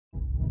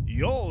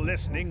You're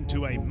listening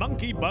to a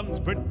Monkey Buns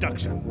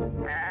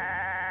production.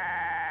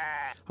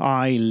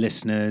 Hi,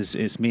 listeners.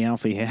 It's me,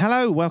 Alfie, here.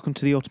 Hello, welcome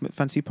to the Ultimate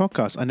Fantasy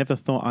Podcast. I never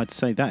thought I'd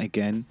say that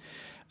again.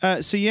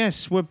 So,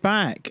 yes, we're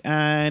back,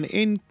 and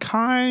in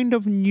kind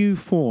of new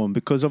form,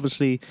 because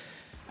obviously,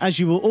 as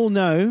you will all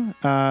know,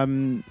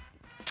 times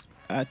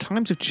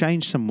have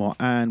changed somewhat,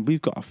 and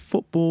we've got a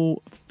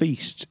football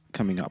feast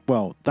coming up.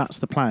 Well, that's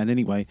the plan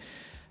anyway.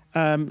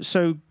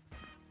 So,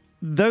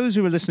 those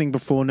who were listening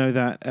before know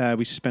that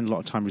we spend a lot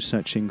of time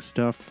researching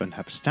stuff and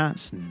have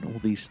stats and all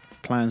these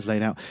plans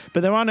laid out.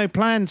 But there are no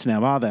plans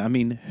now, are there? I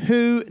mean,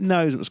 who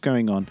knows what's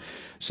going on?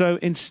 So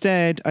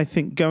instead, I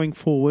think going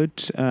forward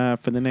for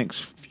the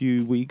next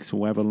few weeks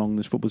or however long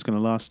this football's going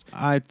to last,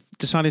 I've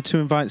decided to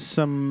invite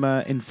some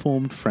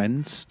informed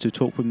friends to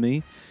talk with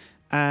me.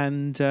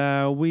 And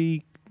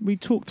we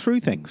talk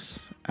through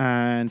things.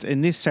 And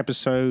in this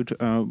episode,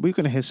 we're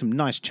going to hear some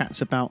nice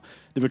chats about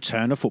the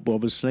return of football,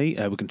 obviously.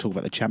 We're going to talk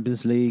about the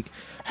Champions League,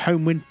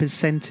 home win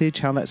percentage,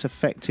 how that's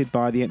affected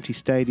by the empty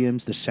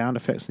stadiums, the sound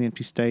effects in the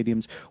empty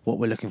stadiums, what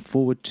we're looking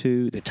forward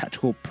to, the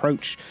tactical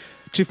approach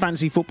to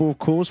fantasy football, of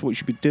course, what you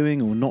should be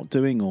doing or not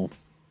doing, or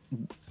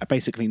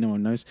basically no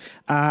one knows.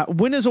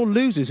 Winners or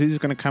losers, who's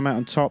going to come out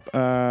on top,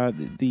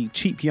 the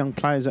cheap young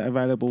players that are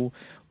available.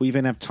 We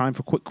even have time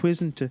for a quick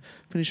quiz and to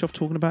finish off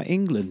talking about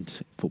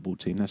England football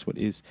team. That's what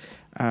it is.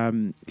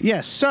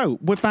 So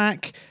we're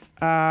back.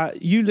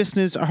 You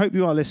listeners, I hope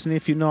you are listening.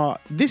 If you're not,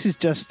 this is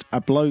just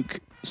a bloke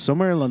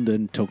somewhere in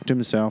London talking to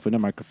himself in a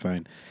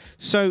microphone.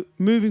 So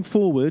moving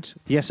forward,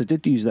 yes, I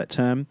did use that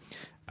term.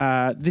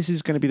 This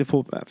is going to be the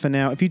format for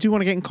now. If you do want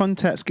to get in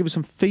contact, give us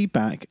some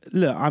feedback.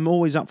 Look, I'm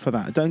always up for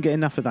that. I don't get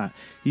enough of that.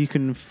 You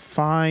can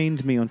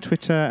find me on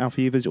Twitter,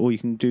 Alpha Evers, or you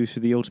can do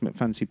through the Ultimate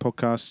Fantasy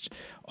Podcast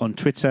on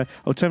Twitter.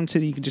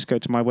 Alternatively, you can just go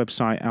to my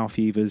website,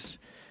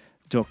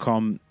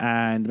 alphaevers.com,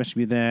 and message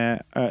me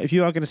there. If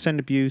you are going to send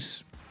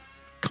abuse,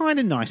 kind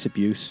of nice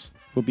abuse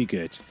would be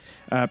good.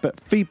 But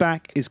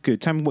feedback is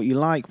good. Tell me what you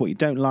like, what you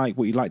don't like,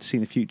 what you'd like to see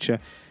in the future.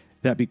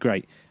 That'd be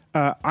great.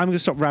 I'm going to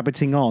stop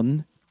rabbiting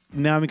on.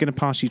 Now I'm going to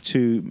pass you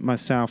to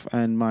myself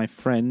and my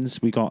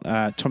friends. We got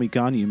Tommy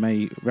Gunn, you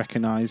may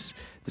recognise,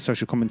 the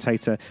social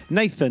commentator.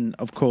 Nathan,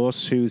 of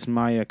course, who's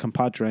my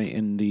compadre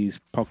in these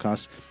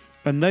podcasts.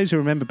 And those who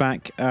remember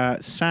back,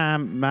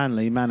 Sam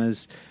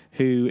Manners,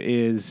 who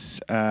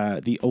is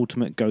the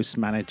ultimate ghost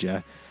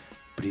manager.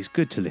 But he's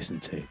good to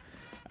listen to.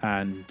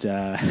 And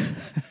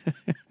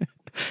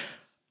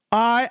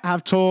I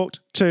have talked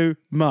too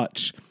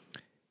much.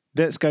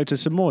 Let's go to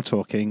some more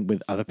talking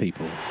with other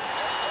people.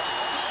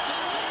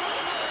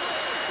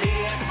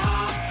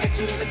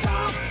 To the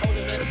top,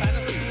 ultimate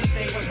fantasy, please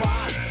say what's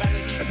why.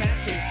 Fantasy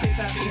tactics, tips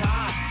that be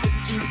high.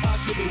 Listen to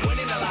us, you'll be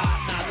winning a lot.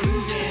 Not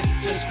losing,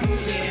 just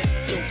cruising.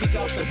 So kick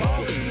off the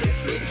balls and let's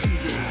get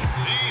choosing.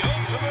 The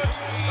Ultimate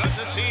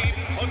Fantasy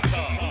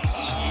Podcast.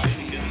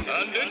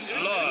 And it's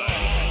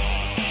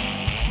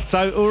live.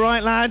 So, all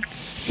right,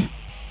 lads.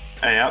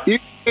 Hey, up.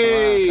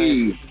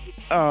 Hey.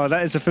 Oh,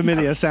 that is a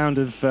familiar sound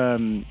of,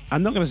 I'm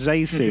not going to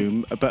say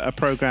Zoom, but a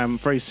program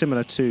very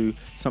similar to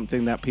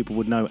something that people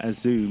would know as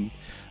Zoom.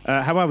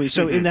 How are we?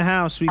 So in the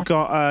house, we've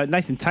got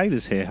Nathan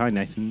Taylor's here. Hi,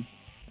 Nathan.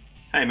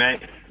 Hey,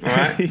 mate. All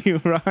right? You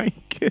right?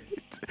 Good.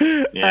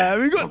 Yeah.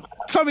 We've got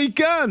Tommy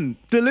Gunn,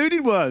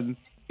 deluded one.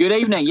 Good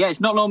evening. Yeah, it's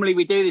not normally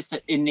we do this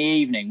in the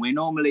evening. We're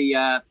normally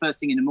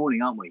first thing in the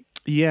morning, aren't we?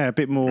 Yeah, a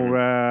bit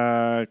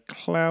more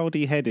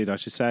cloudy-headed, I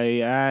should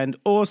say. And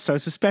also,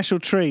 it's a special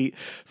treat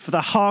for the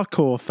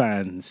hardcore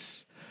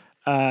fans.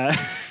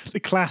 The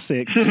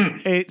classic.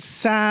 It's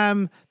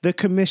Sam, the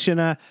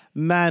Commissioner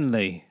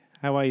Manley.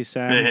 How are you,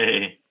 Sam?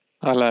 Hey.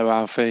 Hello,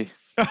 Alfie.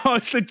 Oh,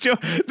 it's the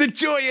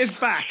joy is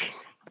back.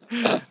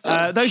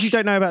 Those who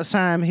don't know about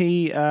Sam,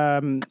 he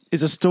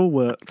is a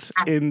stalwart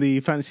in the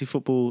fantasy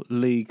football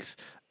leagues,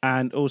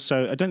 and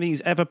also I don't think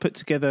he's ever put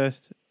together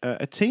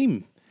a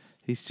team.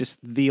 He's just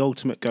the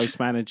ultimate ghost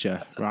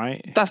manager,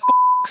 right? That's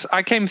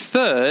I came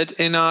third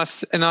in our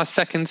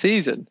second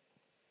season.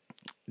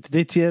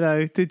 Did you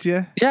though? Did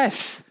you?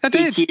 Yes, I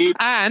did.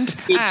 And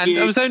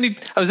I was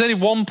only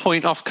 1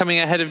 point off coming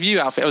ahead of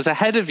you, Alfie. I was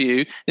ahead of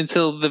you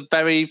until the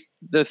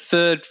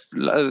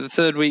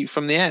third week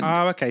from the end.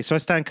 Oh, okay. So I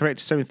stand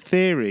corrected. So in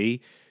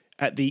theory,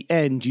 at the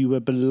end, you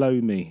were below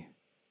me.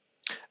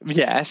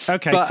 Yes.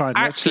 Okay, but fine.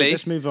 Actually,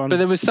 let's move on. But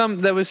there was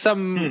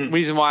some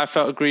reason why I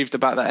felt aggrieved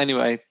about that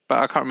anyway. But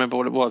I can't remember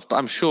what it was. But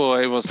I'm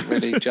sure it wasn't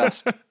really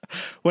just.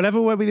 Well, have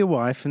a word with your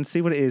wife and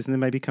see what it is, and then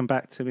maybe come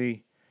back to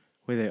me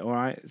with it. All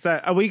right. So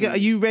are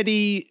you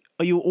ready?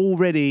 Are you all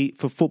ready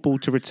for football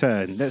to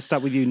return? Let's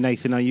start with you,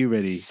 Nathan. Are you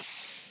ready?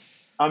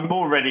 I'm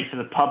more ready for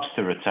the pubs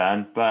to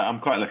return, but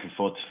I'm quite looking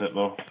forward to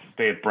football.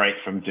 Be a break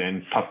from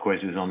doing pub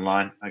quizzes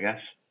online, I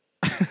guess.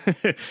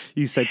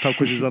 You say pub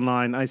quizzes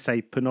online. I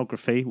say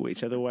pornography,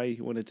 whichever way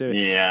you want to do it.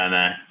 Yeah, I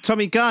know.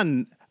 Tommy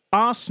Gunn,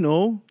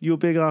 Arsenal, you're a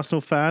big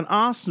Arsenal fan.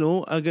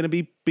 Arsenal are going to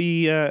be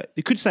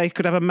you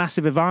could have a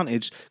massive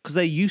advantage because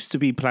they used to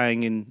be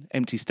playing in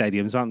empty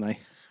stadiums, aren't they?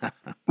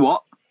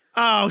 What?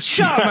 Oh,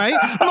 shut up, mate.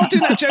 I'm not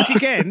doing that joke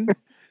again.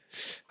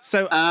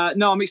 So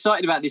no, I'm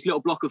excited about this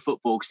little block of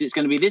football because it's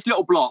going to be this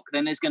little block,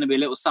 then there's going to be a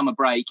little summer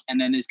break,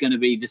 and then there's going to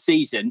be the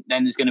season,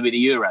 then there's going to be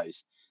the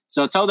Euros.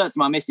 So I told that to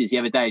my missus the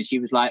other day, and she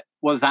was like,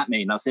 what does that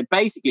mean? I said,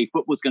 basically,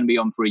 football's going to be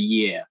on for a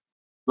year,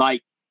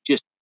 like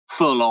just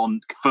full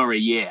on for a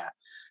year.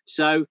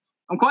 So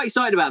I'm quite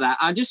excited about that.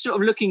 I'm just sort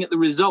of looking at the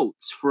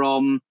results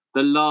from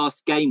the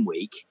last game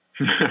week.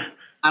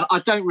 And I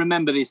don't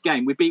remember this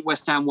game. We beat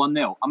West Ham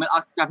 1-0. I mean,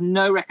 I have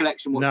no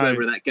recollection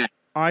whatsoever of that game.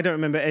 I don't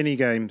remember any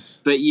games.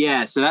 But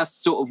yeah, so that's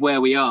sort of where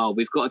we are.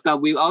 We've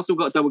also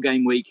got a double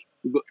game week.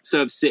 We've got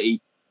Serve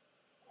City.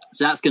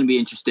 So that's going to be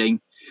interesting.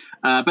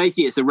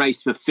 Basically, it's a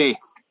race for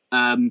fifth.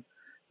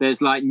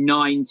 There's like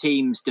 9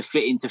 teams to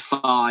fit into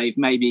 5,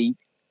 maybe.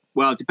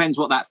 Well, it depends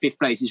what that fifth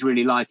place is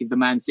really like if the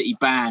Man City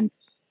ban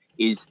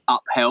is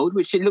upheld,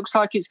 which it looks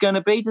like it's going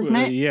to be, doesn't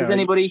it? Yeah. Does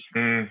anybody...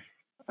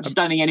 I just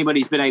don't think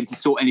anybody's been able to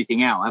sort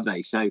anything out, have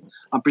they? So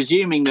I'm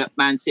presuming that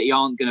Man City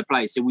aren't going to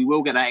play, so we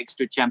will get that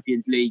extra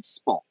Champions League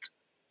spot.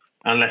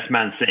 Unless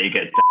Man City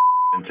get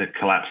to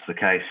collapse the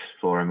case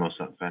for him or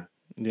something.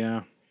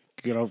 Yeah.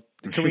 Good old,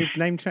 can we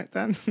name check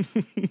Dan?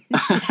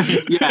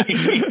 Yeah.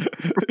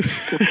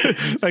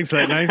 Thanks for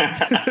that name.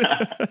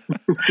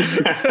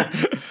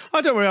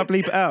 I don't worry, I'll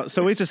bleep it out.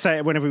 So we just say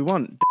it whenever we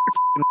want.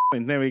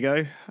 There we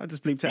go. I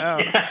just bleeped it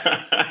out.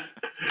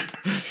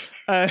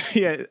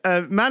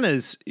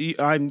 Manners,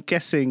 I'm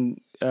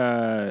guessing,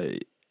 are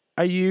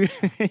you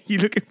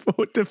looking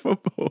forward to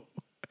football?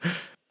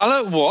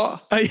 I look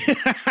what?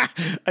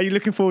 Are you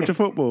looking forward to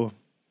football?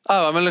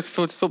 Oh, I'm looking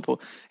forward to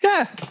football.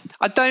 Yeah,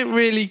 I don't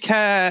really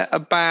care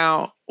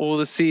about all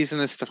the season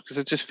and stuff because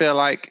I just feel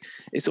like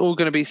it's all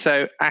going to be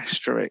so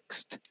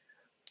asterisked.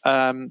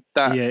 It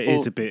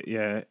is a bit.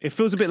 Yeah, it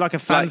feels a bit like a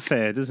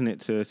fanfare, doesn't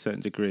it, to a certain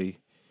degree?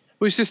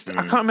 Well, it's just,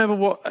 I can't remember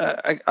what,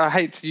 I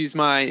hate to use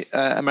my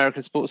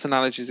American sports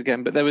analogies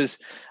again, but I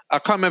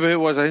can't remember who it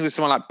was. I think it was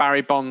someone like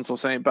Barry Bonds or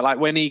something, but like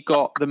when he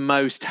got the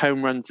most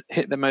home runs,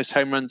 hit the most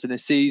home runs in a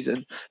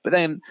season, but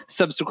then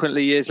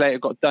subsequently years later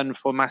got done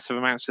for massive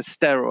amounts of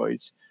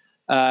steroids.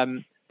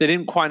 They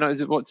didn't quite know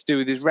what to do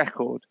with his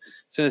record.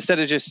 So instead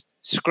of just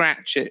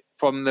scratch it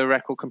from the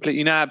record completely,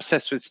 you know how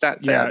obsessed with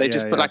stats they are, they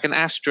just put like an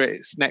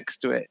asterisk next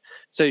to it.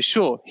 So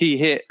sure, he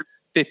hit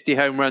 50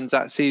 home runs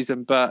that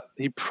season, but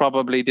he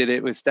probably did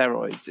it with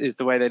steroids is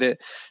the way they did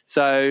it.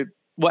 So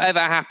whatever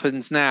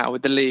happens now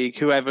with the league,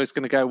 whoever's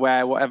going to go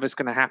where, whatever's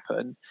going to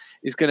happen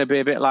is going to be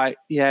a bit like,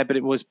 yeah, but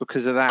it was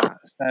because of that.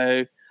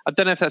 So I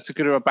don't know if that's a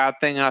good or a bad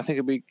thing. I think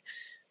it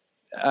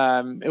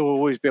will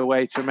always be a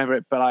way to remember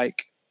it, but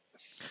like,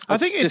 I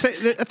think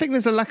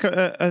there's a lack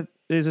of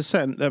there's a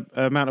certain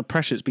amount of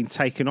pressure that's been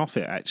taken off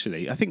it.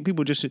 Actually, I think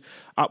people are just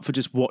up for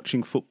just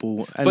watching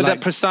football. And but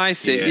that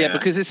precisely, yeah,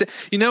 because it's,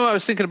 you know, what I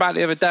was thinking about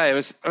the other day. I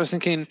was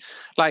thinking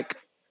like,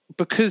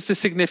 because the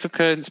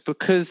significance,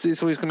 because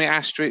it's always going to be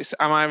asterisks.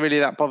 Am I really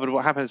that bothered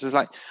what happens? It's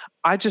like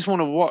I just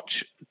want to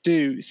watch,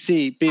 be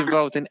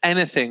involved in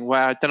anything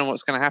where I don't know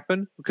what's going to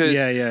happen. Because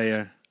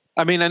yeah.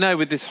 I mean, I know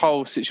with this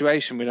whole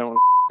situation, we don't know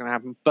what's going to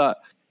happen, but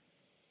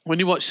when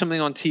you watch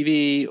something on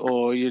TV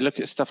or you look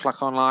at stuff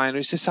like online,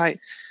 it's just like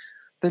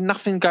there's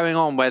nothing going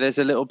on where there's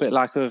a little bit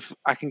like of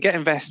I can get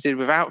invested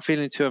without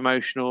feeling too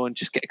emotional and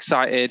just get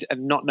excited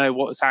and not know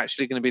what's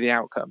actually going to be the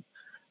outcome.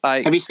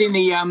 Like, have you seen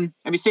any of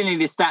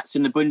the stats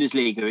in the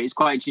Bundesliga? It's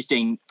quite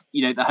interesting.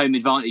 You know, the home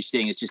advantage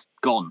thing has just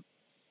gone.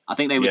 I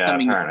think there was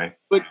something. Apparently.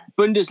 But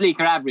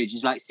Bundesliga average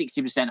is like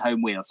 60%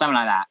 home win or something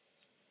like that,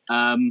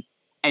 and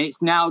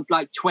it's now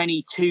like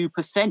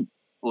 22%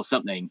 or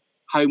something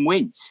home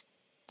wins,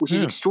 which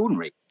is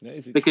extraordinary. That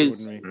is extraordinary.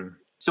 Because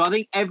so I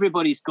think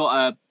everybody's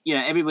got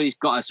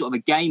a sort of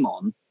a game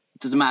on.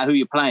 It doesn't matter who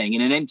you're playing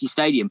in an empty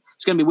stadium.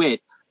 It's going to be weird.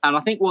 And I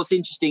think what's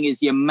interesting is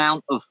the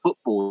amount of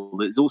football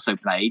that's also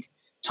played.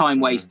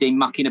 Time wasting,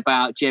 mucking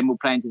about, general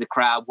playing to the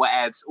crowd,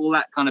 whatevs, all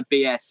that kind of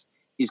BS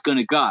is going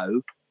to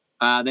go.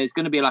 There's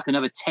going to be like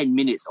another 10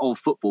 minutes of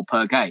football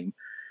per game,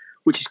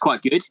 which is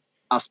quite good,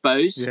 I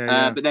suppose.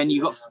 But then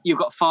you've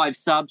got 5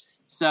 subs,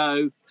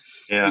 so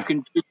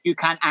you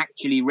can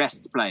actually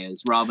rest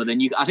players rather than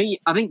you. I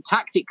think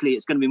tactically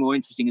it's going to be more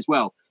interesting as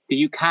well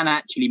because you can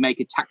actually make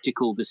a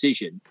tactical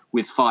decision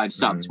with 5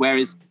 subs,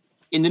 whereas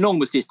in the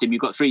normal system you've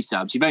got 3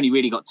 subs. You've only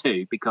really got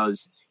 2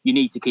 because you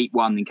need to keep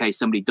one in case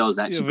somebody does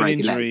actually break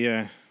a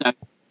leg. So,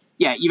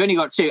 you've only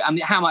got 2. I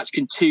mean, how much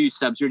can 2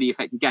 subs really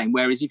affect the game?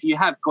 Whereas if you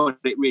have got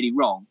it really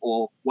wrong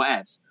or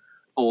whatever,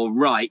 or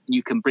right,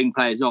 you can bring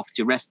players off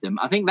to rest them.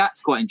 I think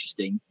that's quite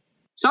interesting.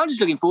 So I'm just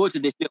looking forward to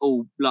this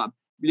little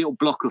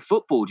block of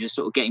football just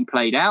sort of getting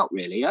played out,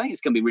 really. I think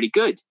it's going to be really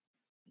good.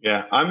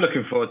 Yeah, I'm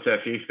looking forward to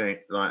a few things.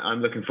 Like,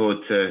 I'm looking forward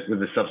to, with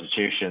the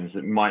substitutions,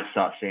 that might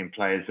start seeing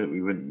players that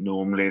we wouldn't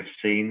normally have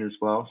seen as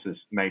well. So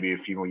there's maybe a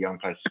few more young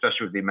players,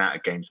 especially with the amount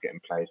of games getting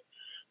played.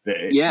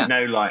 You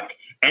know, like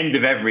end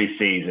of every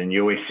season, you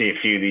always see a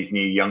few of these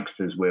new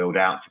youngsters wheeled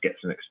out to get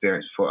some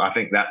experience for. I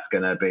think that's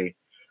going to be,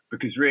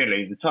 because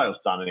really the title's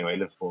done anyway.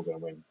 Liverpool are going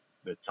to win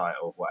the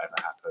title, whatever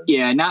happens.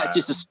 Yeah, now it's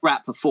just a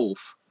scrap for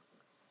 4th.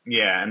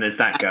 Yeah, and there's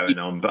that going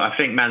on. But I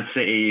think Man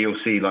City, you'll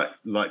see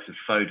likes of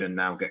Foden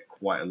now get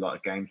quite a lot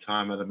of game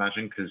time, I'd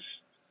imagine, because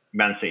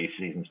Man City's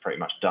season's pretty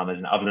much done,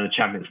 isn't it? Other than the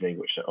Champions League,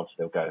 which obviously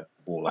they'll go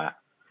all at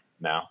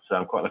now. So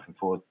I'm quite looking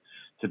forward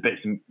to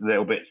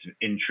little bits of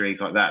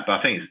intrigue like that. But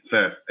I think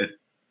it's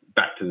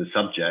back to the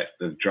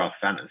subject of draft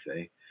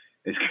fantasy.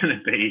 It's going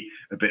to be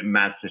a bit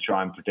mad to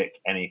try and predict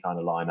any kind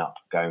of lineup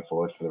going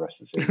forward for the rest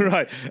of the season.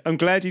 Right. I'm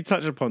glad you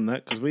touched upon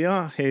that because we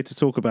are here to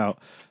talk about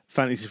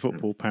fantasy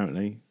football,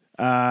 apparently.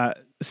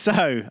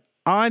 So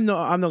I'm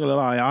not going to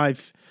lie.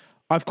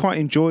 I've quite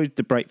enjoyed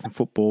the break from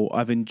football.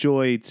 I've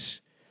enjoyed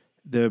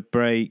the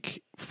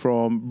break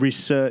from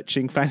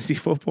researching fantasy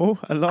football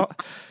a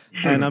lot,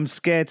 and I'm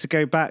scared to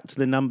go back to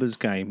the numbers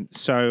game.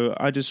 So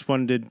I just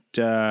wondered,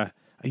 are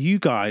you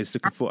guys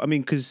looking for? I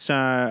mean, because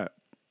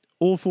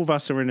all four of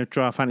us are in a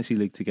draft fantasy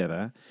league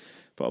together,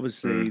 but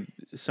obviously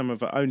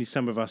only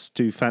some of us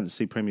do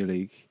fantasy Premier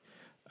League.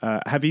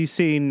 Have you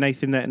seen,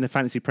 Nathan, that in the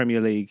fantasy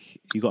Premier League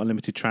you got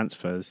unlimited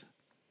transfers?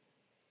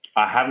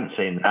 I haven't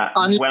seen that.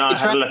 When I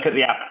had a look at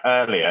the app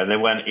earlier, there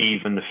weren't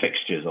even the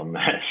fixtures on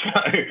there,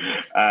 so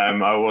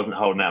I wasn't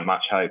holding out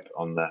much hope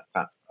on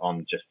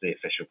just the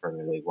official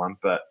Premier League one.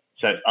 But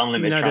so it's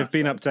unlimited. No, they've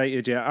been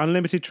updated. Yeah,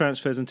 unlimited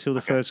transfers until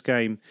the first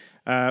game,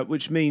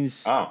 which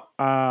means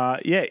yeah,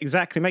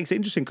 exactly, makes it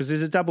interesting because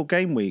there's a double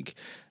game week,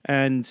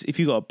 and if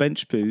you got a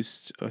bench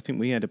boost, I think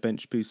we had a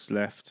bench boost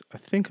left. I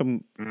think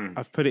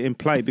I've put it in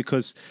play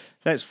because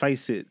let's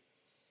face it.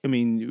 I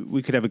mean,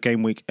 we could have a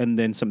game week and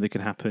then something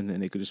could happen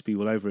and it could just be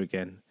all over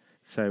again.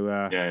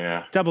 So,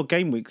 double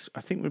game weeks,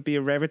 I think, would be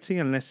a rarity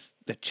unless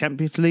the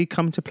Champions League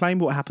come to play.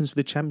 What happens with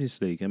the Champions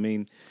League? I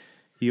mean,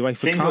 UEFA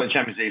seems like the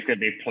Champions League is going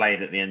to be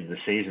played at the end of the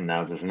season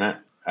now, doesn't it?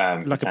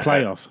 Like a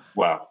playoff.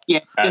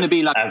 It's going to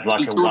be like a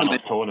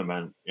one-off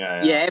tournament.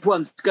 Yeah,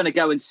 everyone's going to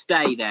go and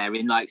stay there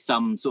in like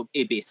some sort of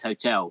Ibis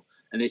hotel,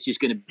 and it's just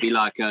going to be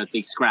like a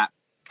big scrap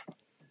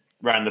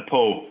around the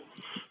pool.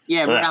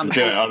 Yeah, we'll have to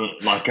do it on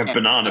like a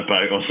banana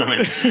boat or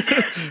something.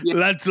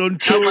 Lads on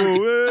tour.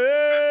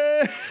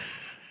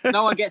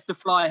 No one gets to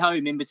fly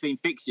home in between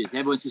fixtures.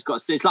 Everyone's just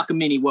got. It's like a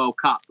mini World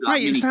Cup.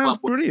 Like mate, it sounds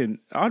brilliant.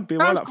 I'd be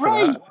well up for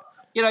that.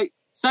 You know,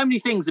 so many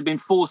things have been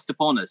forced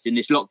upon us in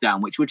this lockdown,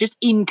 which were just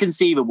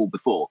inconceivable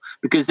before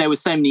because there were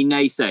so many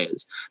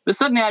naysayers. But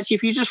suddenly, actually,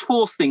 if you just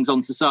force things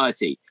on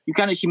society, you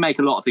can actually make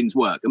a lot of things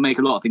work and make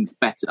a lot of things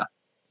better.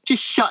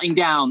 Just shutting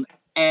down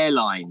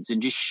airlines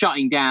and just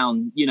shutting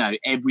down,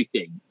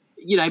 everything.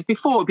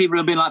 Before people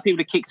have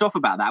kicked off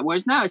about that,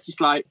 whereas now it's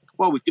just like,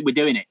 well, we're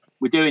doing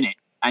it,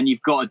 and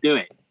you've got to do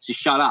it. So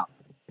shut up.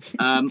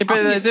 But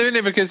they're doing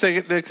it because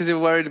they're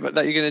worried about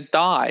that you're going to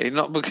die,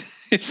 not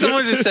because if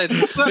someone just said,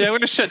 "Yeah, we're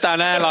going to shut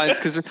down airlines,"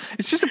 because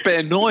it's just a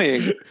bit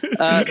annoying.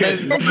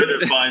 Then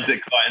finds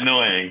it quite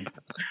annoying.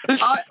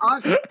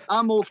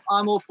 I'm all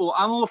for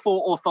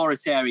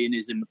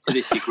authoritarianism to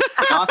this degree.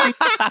 I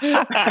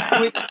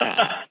think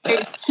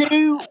it's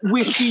too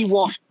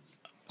wishy-washy.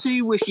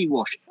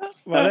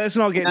 Well, let's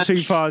not get too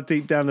far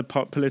deep down the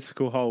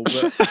political hole,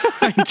 but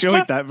I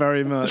enjoyed that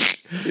very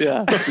much.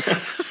 Yeah.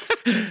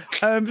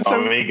 So what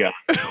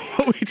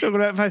are we talking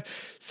about?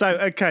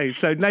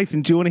 So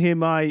Nathan, do you want to hear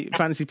my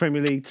fantasy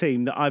Premier League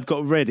team that I've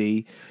got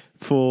ready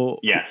for?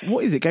 Yes.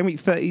 What is it? Game week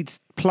 30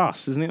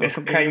 plus, isn't it? Or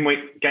something? Game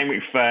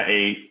week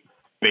 30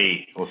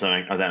 B or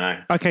something. I don't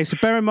know. Okay, so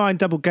bear in mind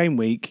double game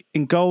week.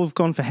 In goal, we've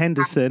gone for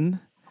Henderson.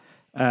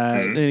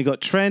 Then you've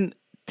got Trent,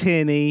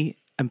 Tierney,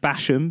 and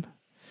Basham.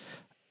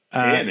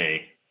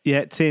 Tierney?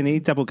 Yeah, Tierney,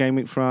 double game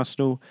week for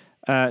Arsenal.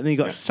 Then you've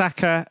got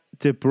Saka,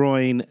 De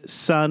Bruyne,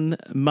 Son,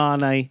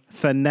 Mane,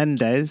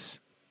 Fernandes,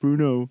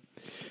 Bruno.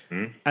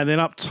 And then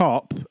up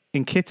top,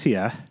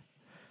 Nketiah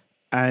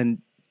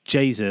and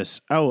Jesus.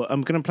 Oh,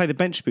 I'm going to play the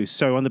bench boost.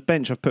 So on the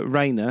bench, I've put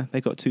Reina.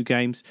 They got 2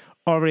 games.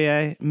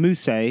 Aurier,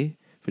 Mousse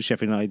for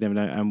Sheffield United, never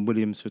know, and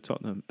Williams for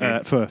Tottenham.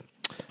 For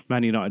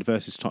Man United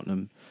versus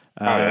Tottenham.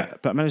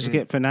 But I managed to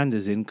get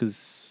Fernandes in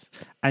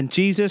and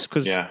Jesus,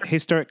 because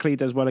historically he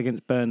does well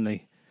against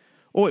Burnley.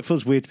 Oh, it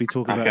feels weird to be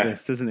talking about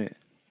this, doesn't it?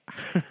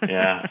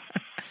 Yeah.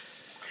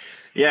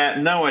 Yeah,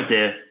 no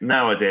idea.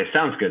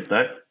 Sounds good,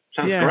 though.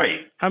 Sounds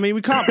great. I mean,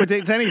 we can't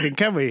predict anything,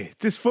 can we?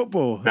 Just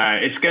football. No,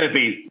 it's going to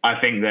be, I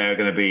think there are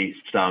going to be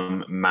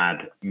some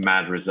mad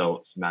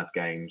results, mad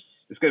games.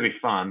 It's going to be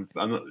fun,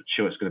 but I'm not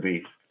sure it's going to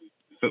be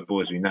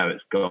football as we know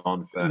it's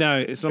gone. No,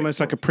 it's almost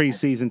like a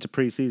pre-season to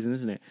pre-season,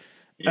 isn't it?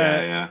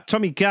 Yeah.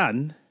 Tommy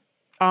Gunn,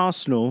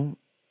 Arsenal.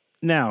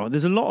 Now,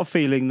 there's a lot of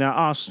feeling that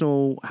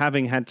Arsenal,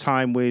 having had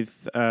time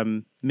with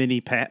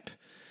Mini Pep,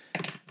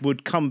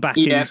 would come back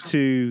straight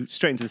into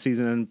the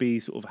season and be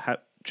sort of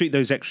treat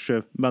those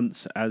extra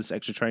months as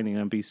extra training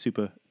and be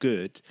super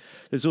good.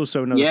 There's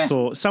also another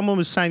thought. Someone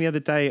was saying the other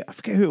day, I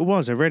forget who it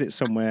was, I read it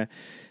somewhere,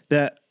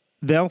 that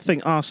they'll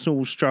think Arsenal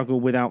will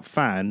struggle without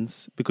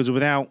fans because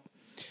without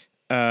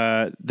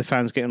the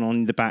fans getting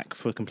on the back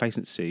for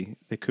complacency,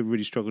 they could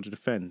really struggle to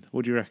defend.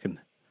 What do you reckon?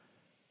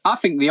 I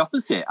think the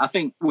opposite. I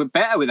think we're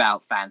better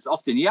without fans.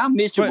 Often, how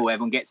miserable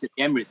everyone gets at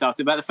the Emirates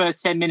after about the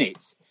first 10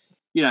 minutes.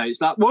 You know,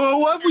 it's like,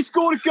 whoa, have we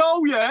scored a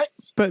goal yet?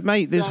 But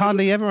mate, there's So-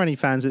 hardly ever any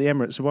fans at the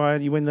Emirates. So why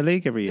don't you win the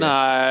league every year?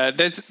 No,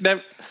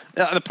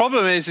 the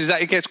problem is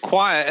that it gets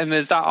quiet, and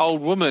there's that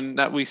old woman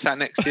that we sat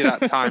next to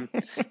that time.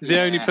 It's the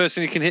only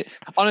person you can hear.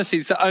 Honestly,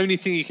 it's the only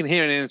thing you can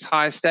hear in an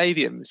entire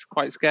stadium. It's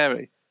quite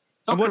scary.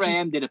 Soccer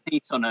AM did a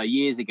piece on her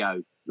years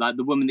ago, like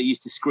the woman that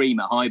used to scream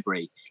at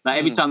Highbury. Like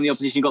every time the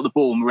opposition got the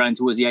ball and ran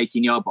towards the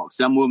 18-yard box,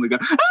 some woman would go,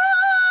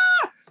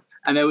 ah!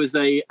 And there was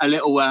a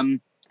little,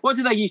 what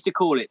do they used to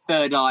call it?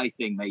 Third eye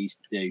thing they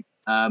used to do.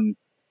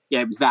 Yeah,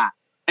 it was that.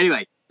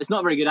 Anyway, it's not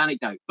a very good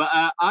anecdote, but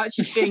I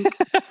actually think...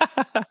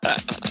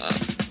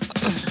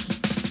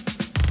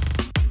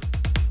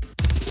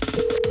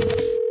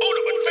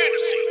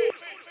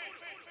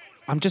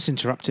 I'm just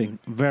interrupting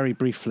very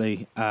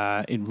briefly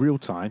in real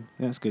time.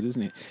 That's good,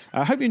 isn't it?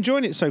 I hope you're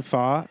enjoying it so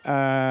far.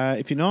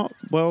 If you're not,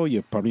 well,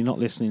 you're probably not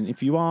listening.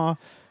 If you are,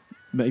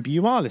 maybe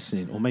you are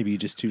listening, or maybe you're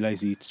just too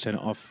lazy to turn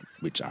it off,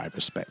 which I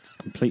respect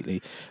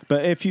completely.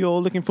 But if you're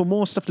looking for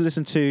more stuff to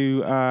listen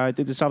to, I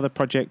did this other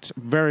project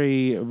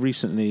very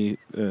recently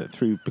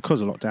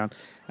because of lockdown,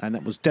 and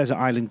that was Desert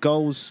Island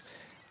Goals.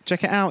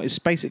 Check it out. It's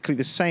basically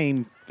the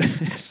same,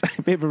 it's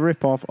a bit of a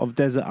rip-off of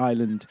Desert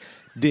Island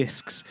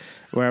Discs,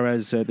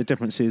 whereas the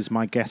difference is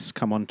my guests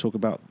come on and talk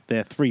about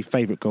their 3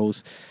 favourite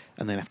goals,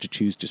 and then have to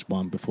choose just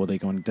one before they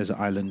go on Desert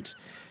Island.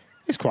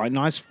 It's quite a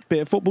nice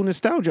bit of football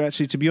nostalgia,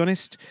 actually, to be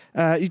honest.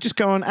 You just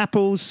go on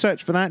Apple,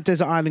 search for that,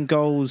 Desert Island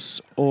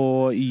Goals,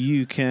 or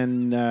you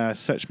can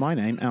search my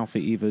name,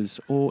 Alfie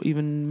Evers, or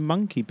even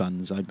Monkey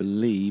Buns, I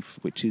believe,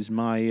 which is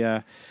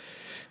my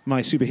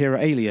my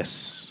superhero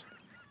alias.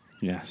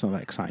 Yeah, it's not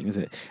that exciting, is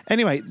it?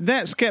 Anyway,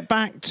 let's get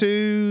back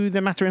to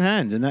the matter in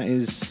hand, and that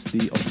is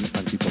the Ultimate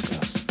Fantasy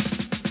Podcast.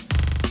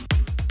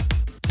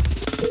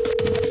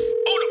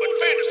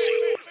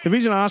 The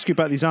reason I ask you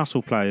about these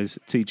Arsenal players,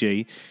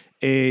 TG,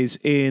 is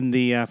in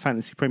the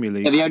Fantasy Premier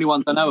League. They're the only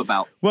ones I know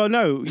about. Well,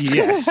 no,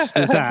 yes,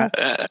 there's that.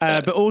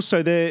 But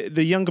also,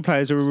 the younger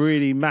players are a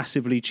really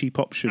massively cheap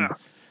option.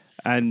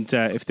 And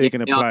if they're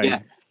going to play,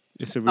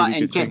 it's a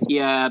really good thing.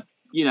 Nketiah,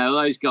 you know,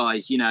 those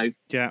guys, you know.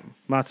 Yeah,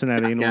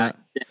 Martinelli and all that.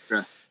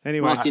 Etc.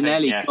 Anyway,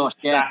 Martinelli, gosh,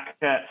 yeah.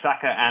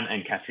 Saka and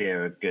Nketiah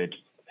are good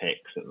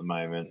picks at the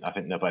moment. I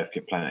think they'll both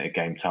get plenty of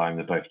game time.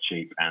 They're both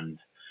cheap, and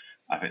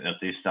I think they'll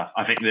do stuff.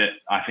 I think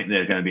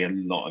there's going to be a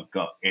lot of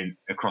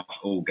across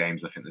all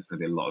games. I think there's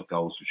going to be a lot of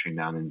goals between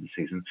now and the end of the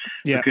season.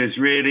 Yeah. Because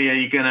really, are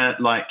you going to,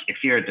 like,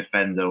 if you're a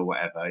defender or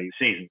whatever, your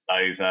season's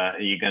over,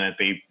 are you going to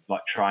be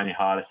like trying your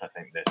hardest? I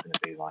think there's going to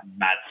be like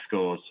mad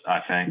scores. I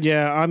think.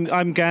 Yeah,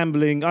 I'm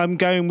gambling. I'm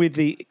going with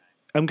the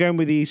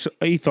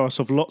ethos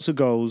of lots of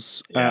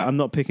goals. Yeah. I'm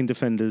not picking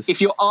defenders.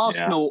 If you're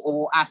Arsenal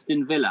or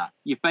Aston Villa,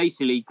 you've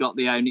basically got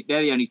they're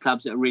the only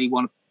clubs that really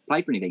want to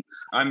play for anything.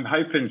 I'm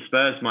hoping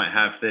Spurs might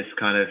have this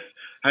kind of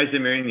Jose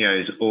Mourinho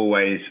has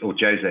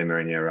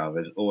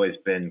always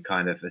been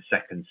kind of a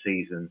second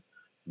season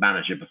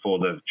manager before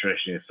the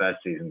traditionally the first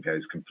season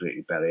goes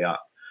completely belly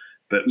up.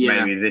 But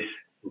maybe this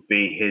would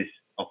be his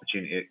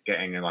opportunity at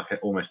getting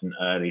almost an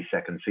early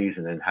second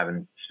season and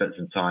having spent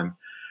some time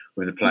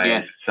with the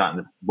players,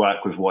 starting to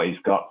work with what he's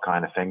got,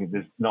 kind of thing.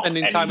 There's not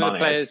spending time with the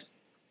players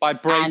by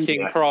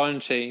breaking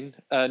quarantine,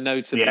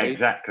 notably. Yeah,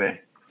 exactly.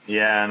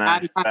 Yeah, no.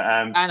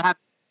 And have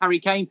Harry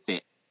Kane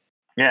fit.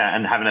 Yeah,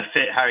 and having a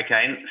fit Harry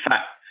Kane,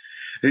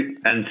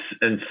 and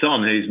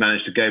Son, who's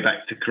managed to go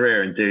back to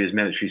career and do his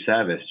military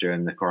service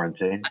during the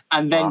quarantine,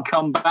 and then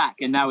come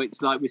back, and now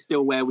it's like we're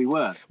still where we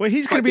were. Well,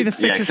 he's going to be the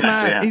fittest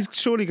man. Yeah. He's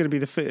surely going to be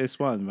the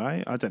fittest one,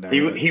 right? I don't know.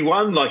 He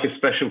won like a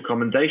special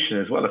commendation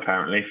as well,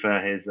 apparently, for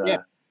his.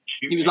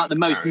 He was like the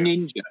most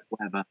ninja,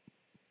 whatever.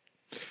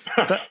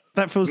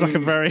 That feels like a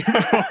very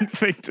wrong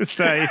thing to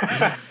say.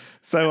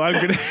 So I'm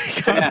going to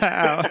cut that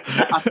out.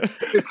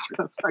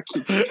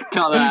 Cut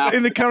that out.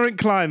 In the current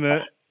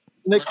climate.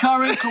 In the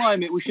current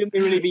climate, we shouldn't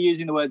really be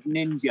using the words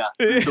ninja.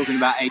 We're talking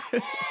about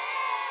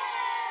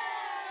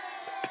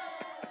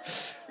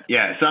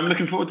Yeah, so I'm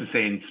looking forward to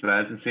seeing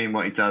Spurs and seeing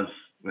what he does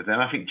with them.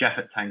 I think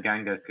Japhet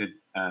Tanganga could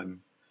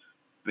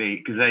be,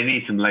 because they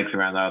need some legs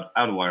around.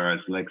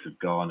 Alderweireld's legs have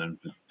gone, and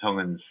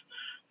Tongan's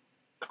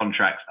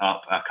contract's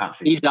up. I can't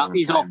see. He's up.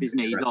 He's off, isn't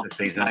he? He's off.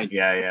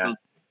 Yeah.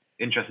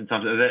 Interesting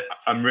times.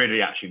 I'm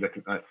really actually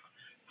looking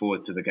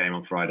forward to the game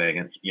on Friday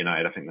against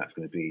United. I think that's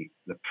going to be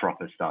the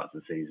proper start to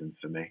the season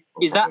for me.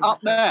 Is that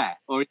up there,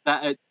 or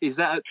is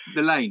that at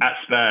the Lane? At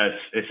Spurs,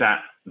 it's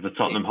at the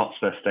Tottenham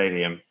Hotspur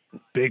Stadium.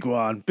 Big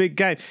one, big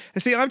game.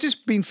 And see, I've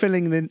just been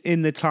filling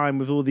in the time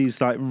with all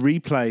these like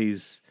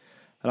replays,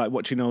 like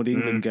watching old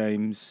England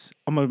games.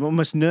 I'm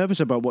almost nervous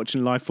about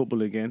watching live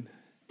football again.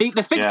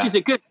 The fixtures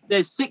are good.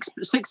 There's 6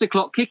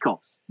 o'clock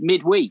kickoffs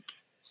midweek,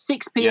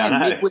 6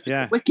 p.m. midweek.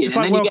 Yeah. Wicked, it's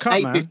and like then World you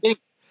get Cup, 8:15.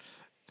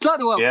 It's like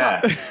the World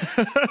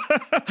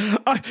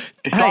Cup.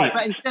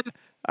 But instead of,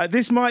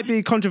 this might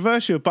be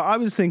controversial, but I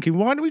was thinking,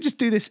 why don't we just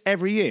do this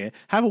every year?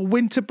 Have a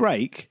winter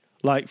break,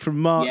 like from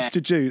March to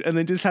June, and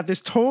then just have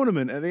this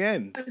tournament at the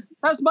end.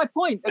 That's my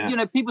point.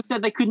 Yeah. People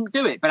said they couldn't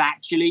do it, but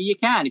actually you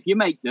can. If you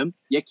make them,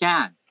 you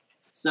can.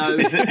 So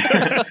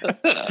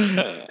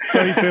fair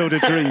very field of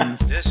dreams.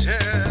 This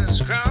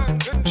is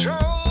Ground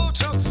Control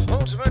to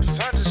Ultimate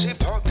Fantasy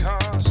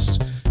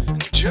Podcast.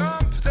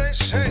 Jump, they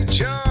say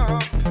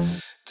jump.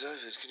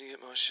 David, can you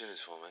get my shoes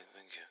for me?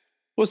 Thank you.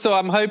 Also,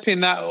 I'm hoping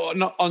that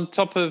not on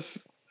top of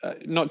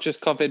not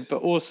just COVID,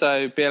 but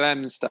also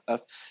BLM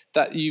stuff,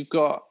 that you've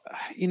got,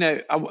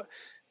 that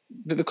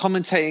the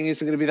commentating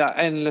isn't going to be that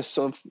endless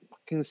sort of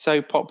fucking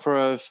soap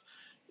opera of,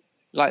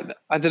 like,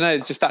 I don't know,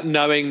 just that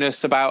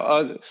knowingness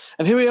about,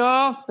 and here we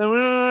are.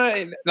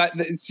 Like,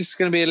 it's just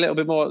going to be a little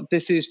bit more,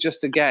 this is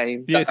just a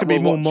game. Yeah, it could be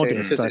more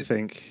modest, I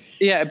think.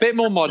 Yeah, a bit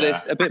more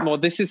modest, a bit more.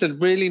 This is a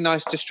really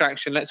nice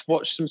distraction. Let's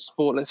watch some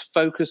sport. Let's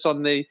focus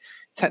on the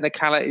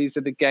technicalities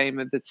of the game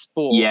and the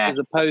sport, as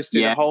opposed to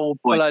the whole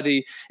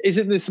bloody,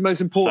 isn't this the most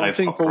important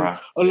thing for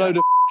a load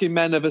of fucking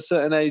men of a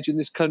certain age in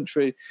this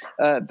country?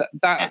 I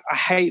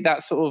hate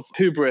that sort of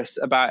hubris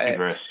about it.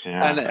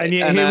 And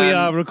yet here we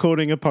are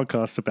recording a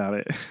podcast about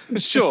it.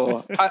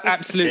 Sure,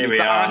 absolutely. Here we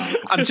are.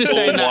 I'm just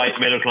saying that, white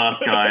middle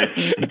class guys.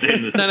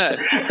 No.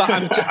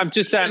 But I'm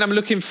just saying I'm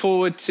looking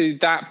forward to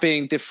that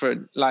being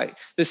different. Like,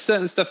 there's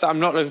certain stuff that I'm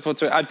not looking forward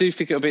to. I do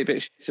think it'll be a bit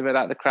shitty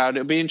without the crowd.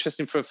 It'll be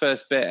interesting for a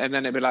first bit, and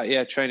then it'll be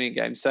like, training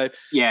game. So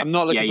I'm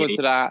not looking forward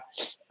to that.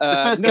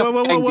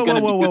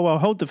 Whoa,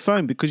 hold the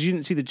phone, because you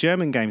didn't see the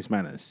German games,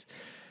 Manners.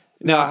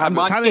 No, I'm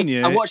telling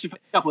you. I watched it for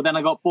a couple, then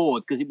I got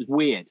bored because it was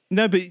weird.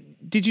 No, but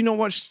did you not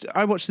watch?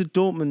 I watched the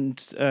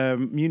Dortmund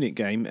Munich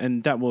game,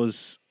 and I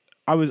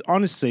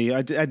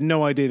had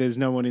no idea there was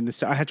no one in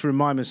the. I had to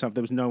remind myself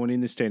there was no one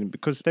in the stadium,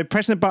 because they're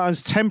pressing the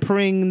buttons,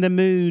 tempering the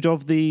mood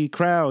of the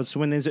crowd. So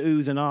when there's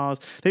oohs and ahs,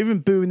 they're even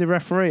booing the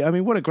referee. I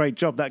mean, what a great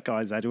job that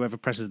guy's had, whoever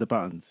presses the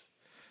buttons.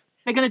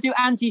 They're going to do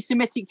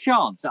anti-Semitic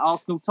chants at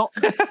Arsenal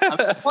Tottenham.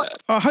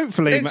 Oh,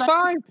 hopefully. It's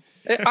fine.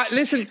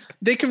 Listen,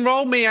 they can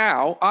roll me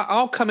out.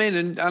 I'll come in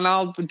and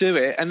I'll do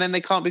it, and then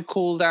they can't be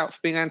called out for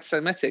being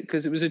anti-Semitic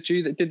because it was a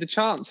Jew that did the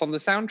chants on the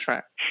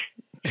soundtrack.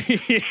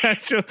 Yeah,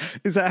 sure.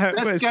 Is that how it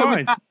works? It's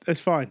fine. It's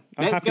fine.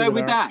 Let's go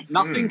with that.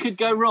 Nothing could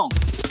go wrong.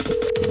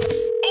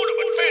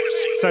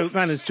 So,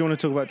 Manners, do you want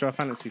to talk about Draft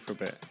Fantasy for a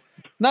bit?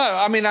 No,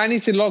 I mean, I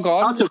need to log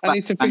on. I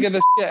need to figure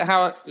the shit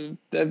how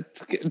to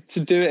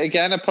do it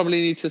again. I probably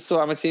need to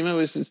sort out my team. It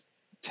was this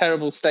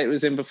terrible state it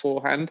was in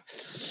beforehand.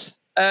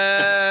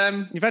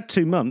 You've had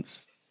 2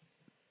 months.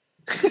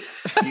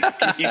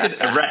 You could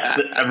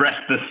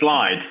arrest the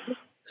slide.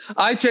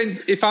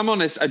 If I'm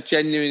honest, I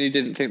genuinely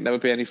didn't think there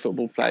would be any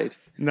football played.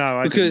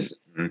 No,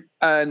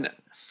 And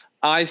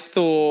I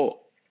thought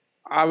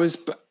I was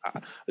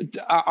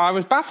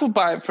baffled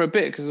by it for a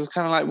bit, because I was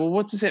kind of like, well,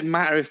 what does it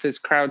matter if there's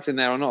crowds in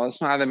there or not?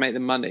 That's not how they make the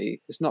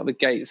money. It's not the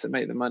gates that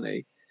make the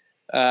money.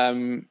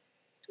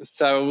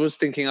 So I was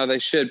thinking, they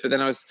should, but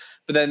then as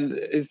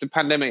the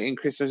pandemic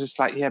increased, I was just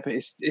like, but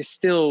it's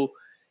still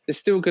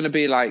going to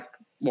be like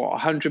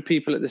 100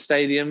 people at the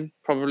stadium,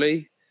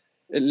 probably,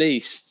 at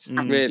least,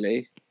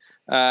 really.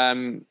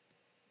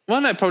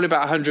 Probably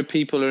about 100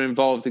 people are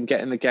involved in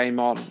getting the game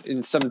on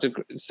in some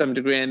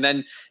degree, and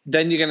then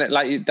you're gonna,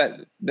 like,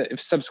 that if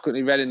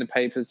subsequently read in the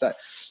papers that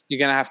you're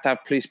gonna have to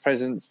have police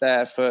presence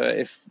there for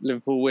if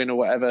Liverpool win or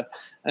whatever.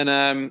 And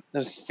I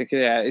was just thinking,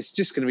 it's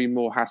just going to be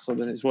more hassle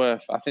than it's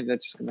worth. I think they're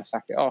just going to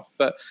sack it off.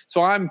 But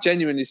so I'm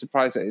genuinely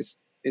surprised that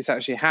it's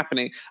actually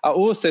happening. I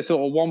also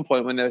thought at one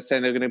point when they were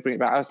saying they were going to bring it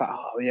back, I was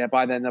like,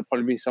 by then there'll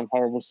probably be some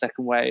horrible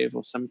second wave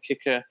or some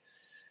kicker.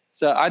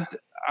 So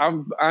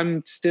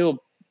I'm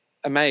still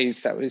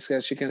amazed that was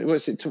actually going to.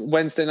 What's it?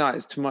 Wednesday night?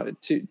 It's tomorrow.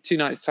 2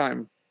 nights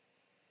time.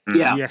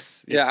 Yeah.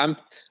 Yes. Yeah.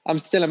 I'm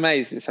still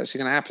amazed it's actually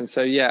going to happen.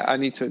 So I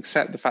need to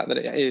accept the fact that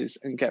it is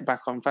and get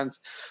back on fans.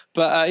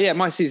 But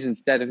my season's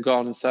dead and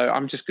gone. So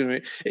I'm just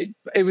going to.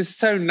 It was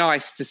so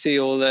nice to see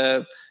all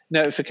the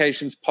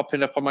notifications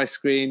popping up on my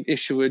screen.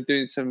 Isherwood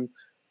doing some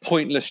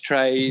pointless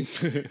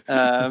trades. It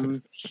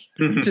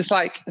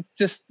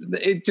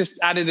just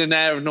added an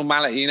air of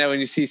normality. When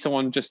you see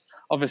someone just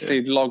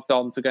obviously logged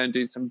on to go and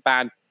do some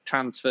bad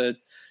transfer,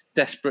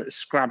 desperate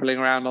scrabbling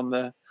around on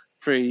the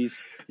freeze.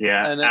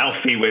 Yeah, and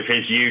Alfie with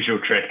his usual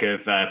trick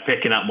of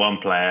picking up one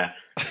player,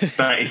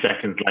 30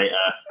 seconds later,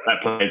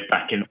 that player's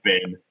back in the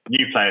bin.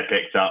 New player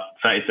picked up,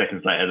 30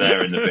 seconds later,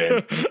 they're in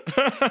the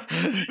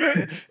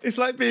bin. It's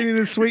like being in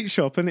a sweet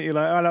shop, isn't it? You're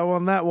like, I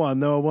want that one.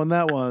 No, I want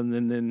that one.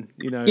 And then,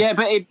 Yeah,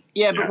 but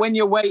when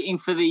you're waiting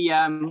for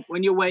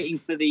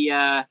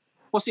the,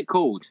 what's it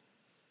called?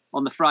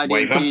 On the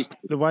Friday and Tuesday.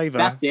 The waiver.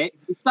 That's it.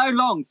 It's so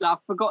long, so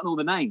I've forgotten all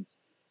the names.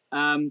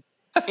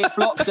 It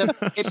blocks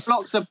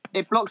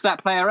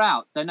that player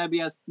out, so nobody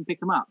else can pick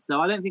them up.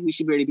 So I don't think we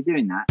should really be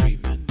doing that.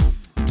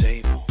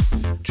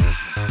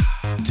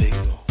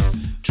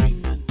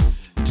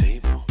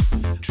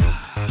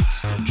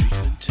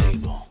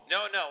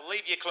 No,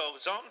 leave your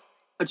clothes on.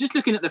 Just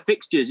looking at the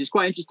fixtures, it's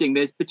quite interesting.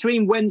 There's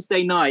between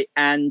Wednesday night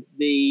and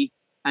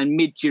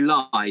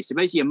mid-July, so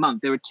basically a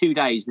month, there are 2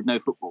 days with no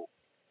football.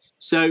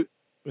 So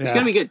it's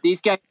going to be good. These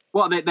games,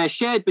 they're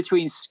shared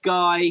between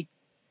Sky,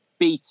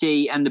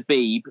 BT and the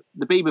Beeb.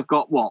 The Beeb have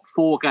got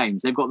 4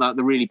 games. They've got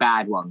the really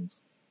bad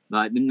ones.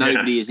 Like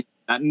nobody is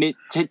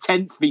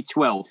 10th v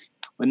 12th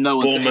when no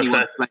one's got anyone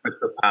Bournemouth playing.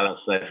 Crystal Palace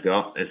they've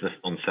got is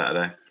on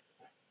Saturday.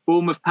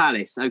 Bournemouth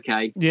Palace.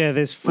 Okay, Yeah,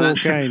 there's 4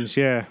 games.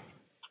 Yeah.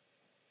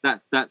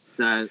 that's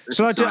So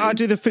exciting. I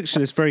do the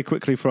fixture list very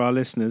quickly for our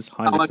listeners.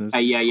 Hi, listeners.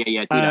 Okay,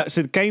 yeah. Do that.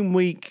 So game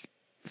week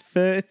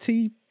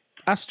 30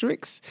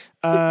 asterisks.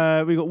 We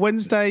got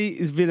Wednesday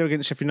is Villa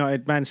against Sheffield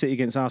United, Man City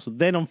against Arsenal.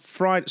 Then on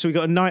Friday, so we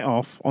got a night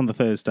off on the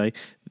Thursday.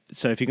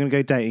 So if you're going to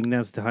go dating,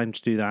 now's the time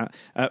to do that.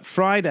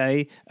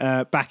 Friday,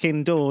 back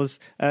indoors,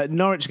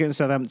 Norwich against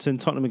Southampton,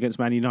 Tottenham against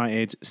Man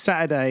United.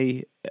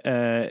 Saturday,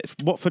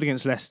 Watford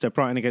against Leicester,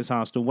 Brighton against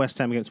Arsenal, West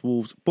Ham against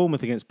Wolves,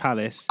 Bournemouth against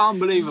Palace.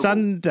 Unbelievable.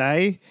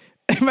 Sunday,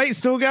 mate,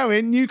 still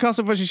going.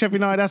 Newcastle versus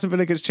Sheffield United, Aston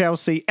Villa against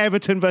Chelsea,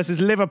 Everton versus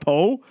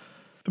Liverpool,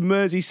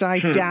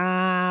 Merseyside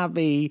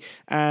derby,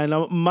 and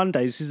on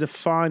Monday, this is the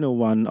final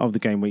one of the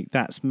game week.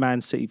 That's Man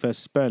City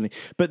versus Burnley.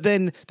 But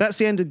then that's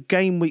the end of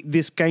game week.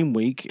 This game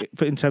week,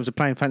 in terms of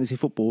playing fantasy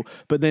football.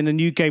 But then a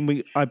new game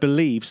week, I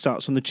believe,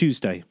 starts on the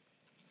Tuesday.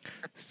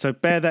 So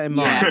bear that in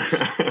mind.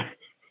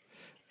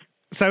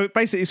 So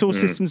basically, it's all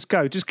systems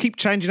go. Just keep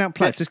changing out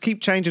players. Just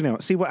keep changing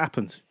out. See what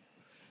happens.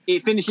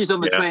 It finishes on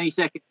the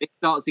 22nd. It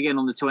starts again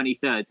on the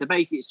 23rd. So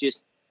basically, it's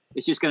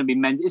just going to be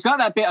mental. It's like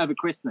that bit over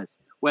Christmas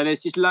where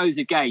there's just loads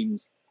of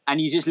games and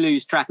you just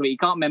lose track of it. You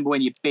can't remember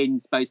when your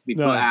bin's supposed to be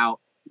put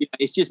out.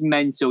 It's just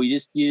mental. You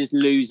just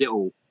lose it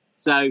all.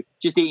 So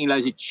just eating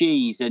loads of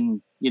cheese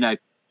and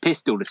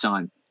pissed all the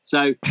time.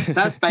 So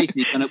that's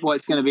basically what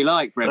it's going to be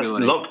like for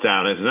everybody.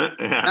 Lockdown, isn't it?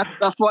 Yeah.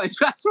 That's what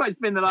it's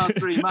been the last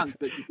 3 months,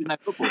 but just no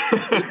football.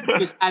 So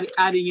just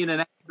adding in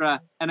an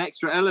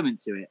extra element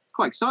to it. It's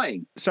quite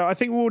exciting. So I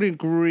think we're all in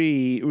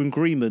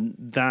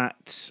agreement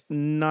that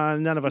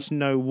none of us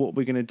know what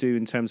we're going to do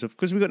in terms of,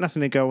 because we've got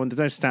nothing to go on.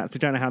 There's no stats. We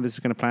don't know how this is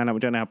going to plan out. We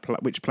don't know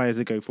which players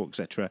they go for,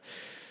 etc.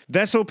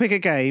 Let's all pick a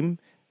game,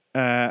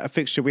 a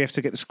fixture. We have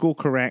to get the score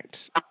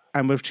correct,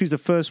 and we'll choose the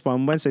first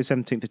one, Wednesday,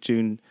 17th of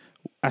June.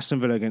 Aston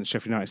Villa against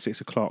Sheffield United,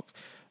 6 o'clock.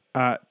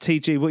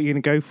 TG, what are you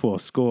going to go for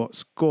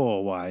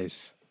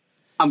score-wise?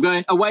 I'm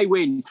going away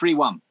win,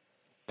 3-1.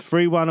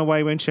 3-1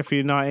 away win, Sheffield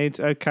United.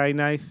 Okay,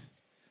 Nath?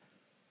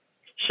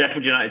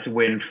 Sheffield United to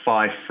win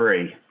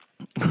 5-3.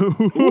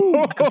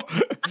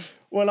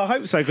 Well, I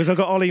hope so, because I've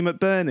got Ollie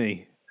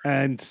McBurney.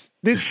 And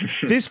this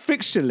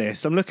fixture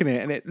list, I'm looking at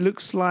it, and it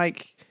looks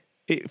like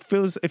it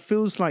feels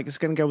like it's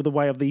going to go the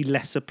way of the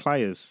lesser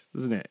players,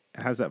 doesn't it?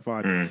 It has that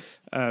vibe.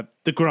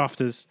 The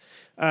grafters.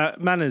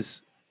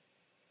 Manners.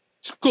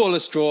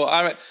 Scoreless draw.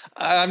 I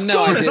have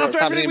no idea Scoreless what's after everything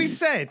happening. we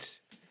said.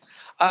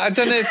 I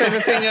don't know if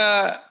everything.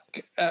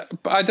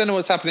 I don't know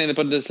what's happening in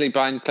the Bundesliga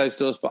behind closed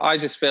doors, but I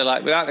just feel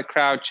like without the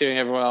crowd cheering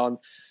everyone on,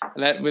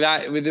 and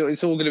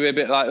it's all going to be a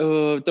bit like,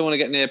 oh, don't want to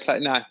get near play.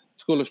 No,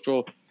 scoreless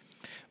draw.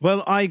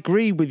 Well, I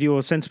agree with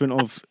your sentiment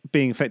of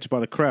being affected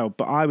by the crowd,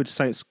 but I would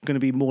say it's going to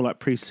be more like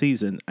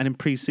pre-season. And in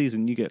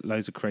pre-season, you get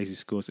loads of crazy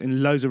scores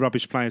and loads of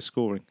rubbish players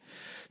scoring.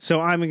 So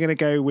I'm going to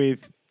go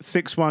with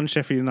 6-1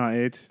 Sheffield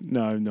United.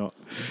 No, I'm not.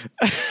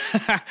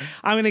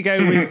 I'm going to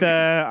go with...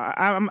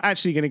 I'm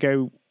actually going to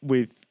go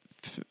with...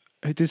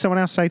 Did someone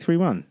else say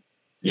 3-1?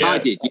 Yeah, I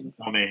did.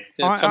 Tommy.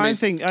 Yeah, I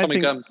think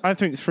Gunn.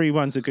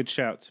 3-1's a good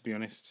shout, to be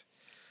honest.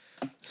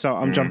 So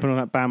I'm jumping on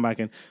that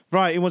bandwagon.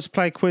 Right, he wants to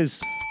play a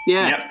quiz.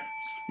 Yeah. Yep.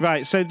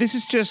 Right, so this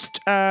is just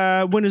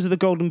winners of the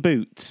Golden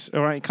Boot.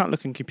 All right, you can't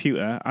look in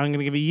computer. I'm going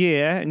to give a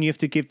year, and you have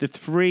to give the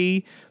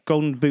 3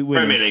 Golden Boot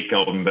winners. Premier League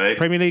Golden Boot.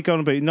 Premier League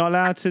Golden Boot. Not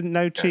allowed to,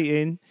 no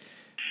cheating.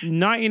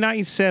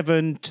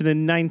 1997 to the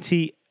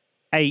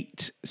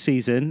 98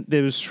 season,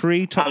 there was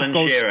 3 top Alan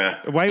goals. Shearer.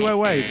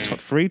 Wait.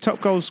 3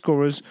 top goal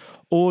scorers,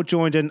 all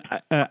joined in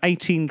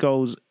 18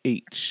 goals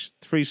each.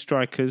 3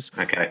 strikers.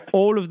 Okay.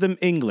 All of them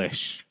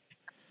English.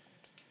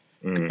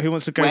 Who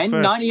wants to go When?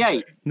 first?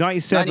 98?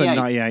 97,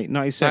 98.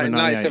 97,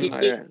 98.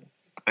 97.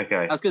 Okay.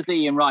 I was going to say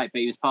Ian Wright, but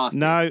he was past.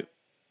 No,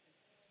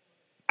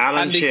 Alan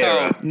Andy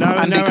Shearer. Cole. no,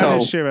 Andy no, Cole.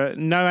 Alan Shearer.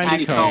 No,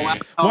 Andy Cole.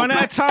 One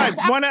at a time.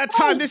 One at a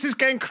time. This is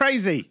getting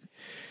crazy.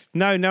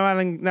 No,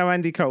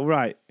 Andy Cole.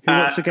 Right. Who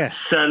wants to guess?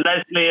 Sir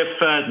Leslie of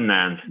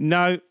Ferdinand.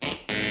 No.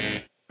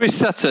 Chris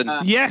Sutton.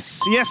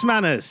 Yes,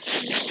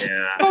 Manners.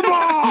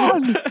 Yeah.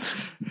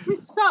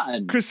 Chris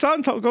Sutton. Chris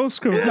Sutton, top goal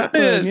scorer.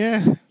 Blackburn,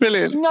 yeah.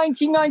 Brilliant.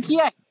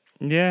 1998.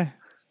 Yeah.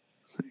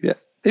 Yeah.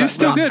 He was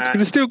still good. He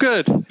was still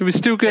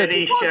good.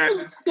 Teddy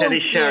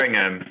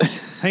Sheringham.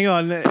 Hang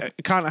on. I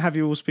can't have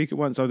you all speak at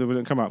once, or they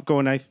wouldn't come up. Go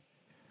on, Nath.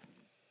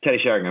 Teddy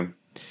Sheringham.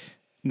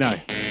 No,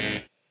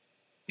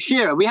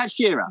 Shearer. We had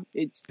Shearer.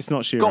 It's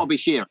not Shearer. got to be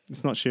Shearer.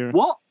 It's not Shearer.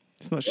 What?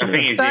 It's not I Shearer.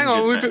 think he's Hang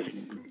on, injured,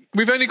 mate.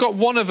 we've only got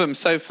one of them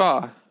so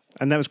far.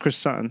 And that was Chris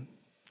Sutton.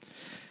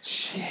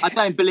 I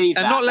don't believe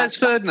that. And not Les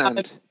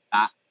Ferdinand.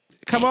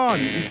 Come on,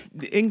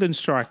 the England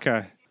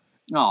striker.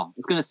 Oh, I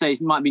was going to say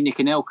it might be Nick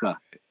Anelka.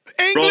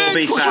 England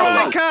Robbie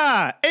Fowler.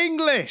 striker!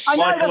 English! I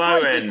know, Michael that's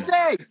what I Owen. just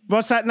said.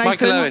 What's that, Nathan?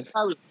 Michael Owen.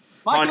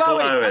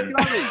 Michael Owen.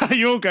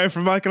 You'll go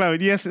for Michael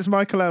Owen. Yes, it's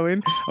Michael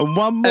Owen. And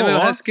one more. Emil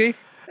Heskey.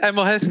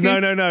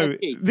 No.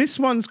 This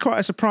one's quite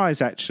a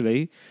surprise,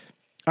 actually.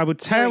 I would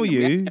tell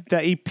you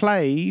that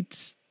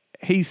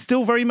he's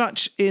still very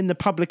much in the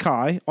public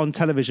eye on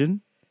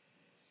television.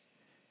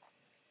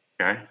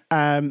 Okay.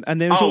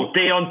 And there was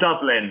Dion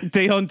Dublin.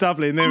 Dion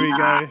Dublin. There we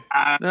go.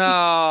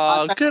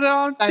 Oh, good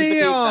on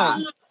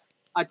Dion.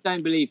 I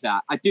don't believe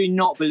that. I do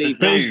not believe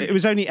But that. it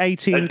was only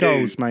 18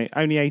 goals, mate.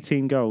 Only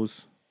 18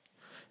 goals.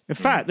 In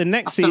fact, the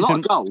next That's a lot season,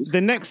 of goals.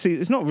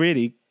 it's not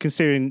really,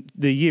 considering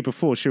the year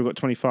before Shearer got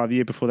 25, the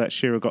year before that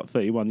Shearer got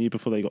 31, the year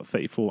before they got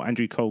 34,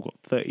 Andrew Cole got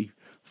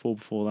 34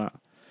 before that.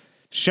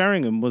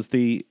 Sheringham was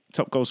the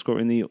top goal scorer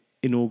in the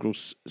inaugural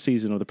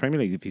season of the Premier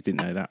League, if you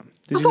didn't know that.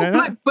 Did you know that?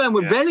 Blackburn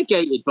were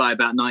relegated by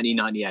about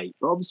 1998,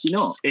 but obviously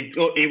not.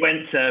 He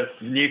went to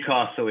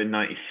Newcastle in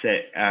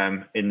 '96,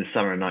 in the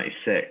summer of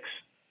 '96,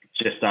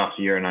 just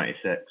after Euro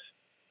 '96.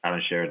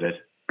 Alan Shearer did.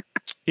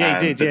 Yeah,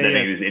 he did. But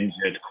then he was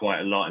injured quite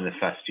a lot in the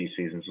first few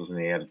seasons, wasn't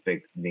he? He had a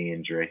big knee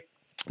injury.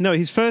 No,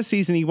 his first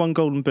season he won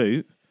Golden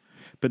Boot,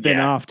 but then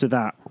after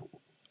that,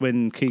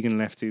 when Keegan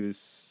left, there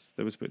was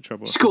a bit of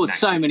trouble. Scored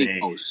so many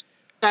goals.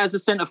 As a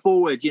centre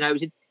forward, it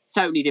was a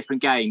totally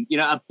different game.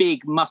 A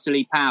big,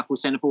 muscly, powerful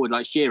centre forward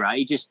like Shearer,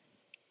 he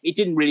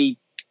didn't really,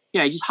 he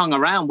just hung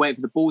around, waiting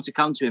for the ball to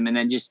come to him, and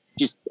then just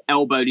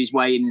elbowed his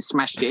way in and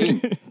smashed it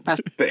in.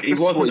 But he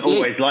wasn't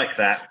always like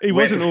that. He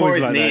wasn't always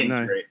like that.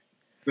 No.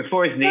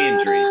 Before his knee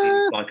injury, he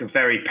was like a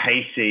very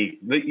pacey.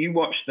 Look, you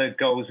watch the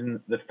goals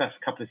in the first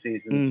couple of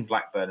seasons of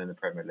Blackburn in the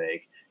Premier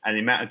League, and the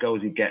amount of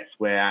goals he gets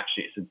where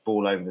actually it's a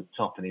ball over the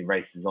top and he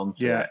races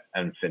onto it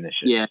and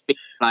finishes. Yeah, big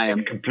player.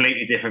 A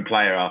completely different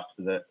player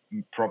after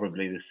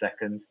probably the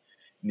second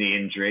knee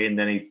injury, and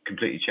then he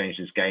completely changed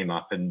his game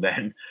up. And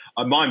then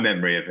my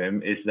memory of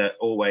him is that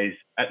always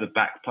at the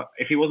back,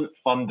 if he wasn't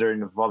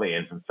thundering the volley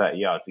in from 30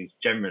 yards, he's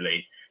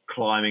generally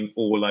climbing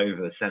all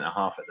over the centre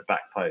half at the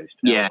back post,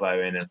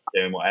 elbowing and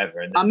doing whatever.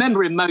 And I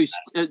remember in most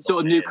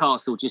sort of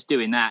Newcastle just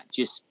doing that,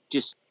 just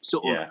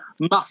sort of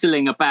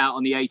muscling about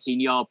on the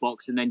 18-yard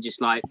box and then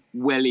just like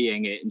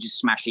wellying it and just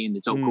smashing in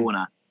the top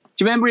corner.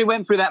 Do you remember he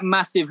went through that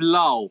massive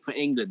lull for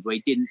England where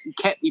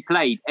he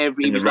played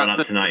every... In the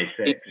run-up to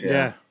 96,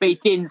 but he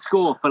didn't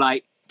score for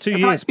like 2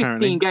 years, like 15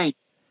 apparently. games.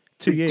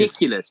 2 years.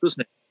 Ridiculous,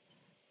 wasn't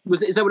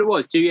it? Is that what it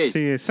was? 2 years?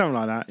 2 years, something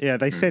like that. Yeah,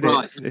 they said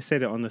it. They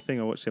said it on the thing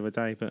I watched the other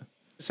day. But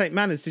St.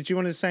 Manners, did you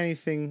want to say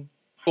anything?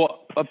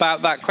 What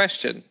about that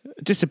question?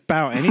 Just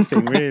about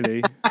anything,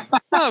 really.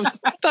 No,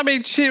 I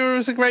mean, Shearer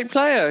was a great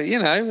player.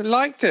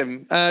 Liked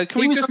him. Can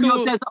he we was just on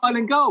your Desert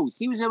Island Goals.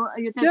 He was on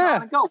your Desert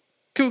Island Goals.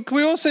 Can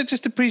we also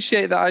just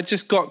appreciate that I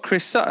just got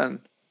Chris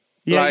Sutton?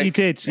 Yeah, you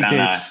did. You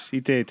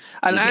did.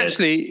 And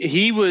actually,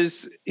 he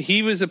was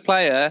a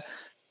player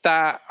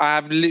that I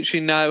have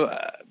literally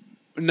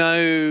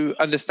no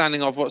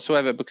understanding of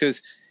whatsoever,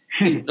 because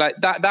like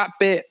that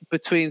bit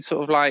between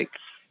sort of like,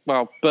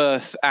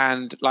 birth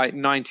and like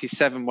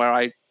 97, where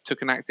I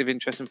took an active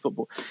interest in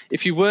football.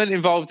 If you weren't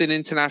involved in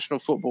international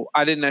football,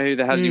 I didn't know who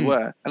the hell you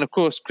were. And of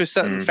course, Chris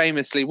Sutton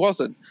famously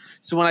wasn't.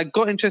 So when I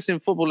got interested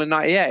in football in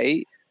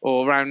 98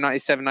 or around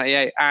 97,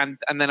 98, and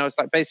then I was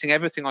like basing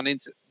everything on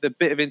the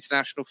bit of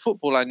international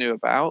football I knew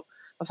about,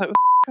 I was like,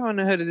 I haven't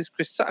heard of this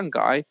Chris Sutton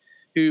guy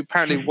who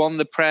apparently won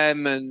the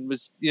Prem and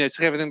was,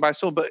 took everything by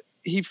storm, but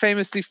he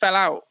famously fell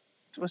out.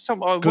 Glenn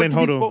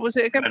Hoddle. What was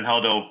it again? Glenn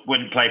Hoddle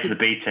wouldn't play for the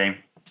B team.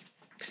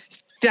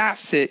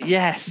 That's it,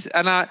 yes.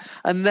 And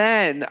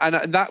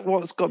that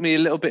what's got me a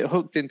little bit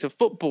hooked into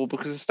football,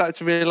 because I started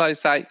to realise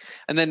that.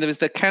 And then there was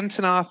the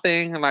Cantona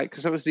thing, and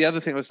because that was the other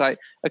thing. It was like,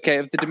 okay,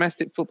 of the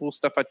domestic football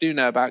stuff I do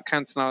know about,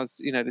 Cantona's,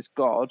 this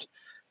god,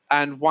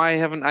 and why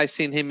haven't I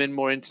seen him in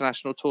more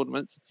international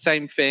tournaments?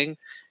 Same thing,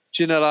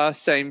 Ginola,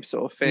 same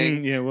sort of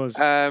thing. Yeah, it was.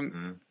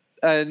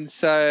 And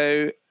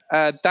so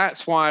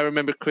that's why I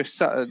remember Chris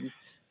Sutton,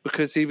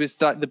 because he was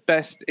like the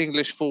best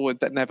English forward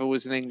that never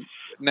was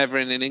never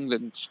in an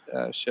England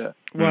shirt.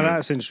 Well,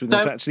 that's interesting.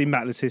 That's actually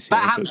Matt Letizia.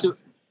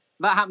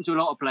 That happened to a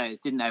lot of players,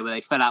 didn't they? Where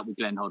they fell out with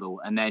Glenn Hoddle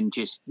and then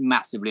just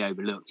massively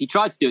overlooked. He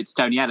tried to do it to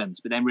Tony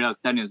Adams, but then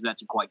realised Tony Adams was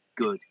actually quite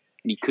good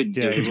and he couldn't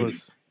do it.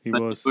 He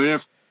was.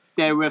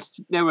 There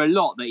were a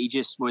lot that he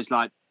just was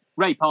like,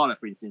 Ray Parlour,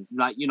 for instance,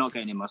 like, you're not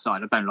getting in my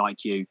side. I don't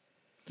like you.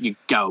 You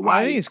go away.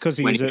 I think it's because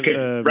he was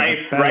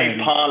Ray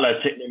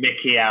Parlour took the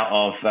mickey out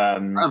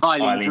of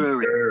Eileen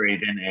Drury,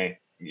 didn't he?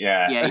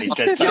 Yeah. He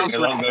said something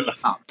along those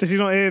lines. Did you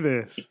not hear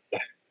this?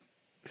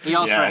 He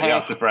asked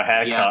for a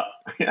haircut.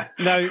 Yeah.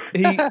 No,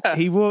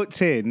 he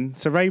walked in.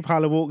 So Ray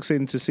Parlour walks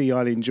in to see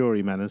Eileen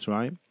Drury, Manners,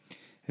 right?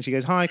 And she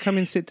goes, "Hi, come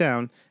in, sit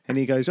down." And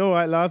he goes, "All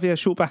right, love, yeah,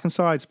 short back and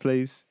sides,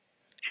 please."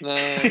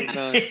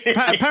 No.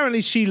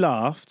 Apparently she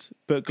laughed,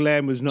 but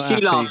Glenn was not happy.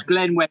 She laughed.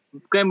 Glenn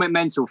went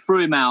mental, threw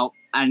him out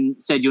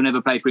and said, "You'll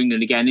never play for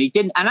England again." And he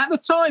didn't. And at the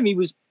time, he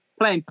was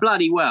playing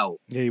bloody well.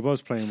 Yeah, he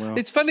was playing well.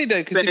 It's funny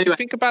though, because if you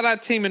think about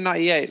that team in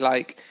 '98,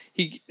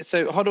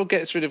 so Hoddle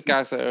gets rid of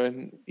Gazza,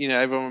 and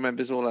everyone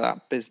remembers all of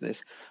that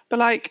business.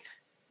 But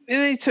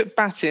he took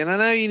Batty, and I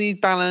know you need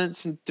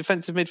balance and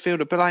defensive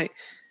midfielder, but I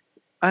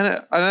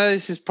know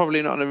this is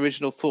probably not an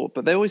original thought,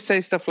 but they always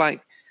say stuff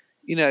like,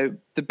 the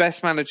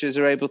best managers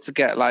are able to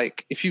get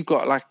if you've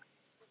got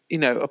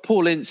a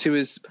Paul Ince who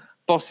is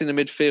bossing the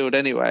midfield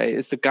anyway,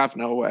 is the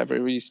governor or whatever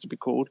he used to be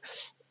called.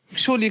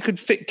 surely you could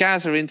fit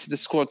Gaza into the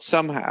squad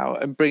somehow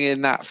and bring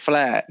in that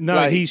flair.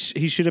 No, he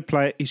should have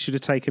played. He should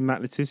have taken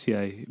Matt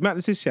Letizia. Matt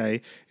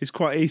Letizia is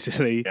quite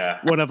easily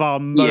one of our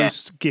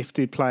most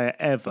gifted player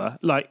ever.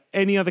 Like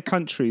any other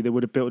country, they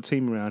would have built a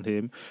team around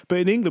him. But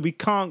in England, we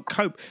can't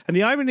cope. And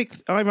the ironic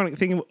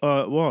thing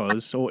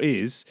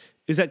is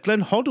that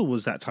Glenn Hoddle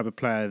was that type of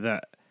player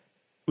that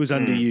was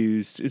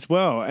underused as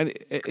well. And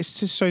it's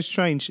just so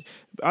strange.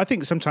 I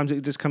think sometimes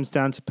it just comes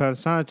down to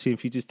personality.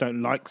 If you just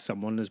don't like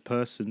someone as a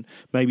person,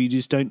 maybe you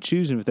just don't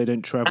choose them if they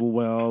don't travel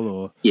well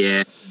or...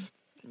 Yeah.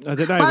 I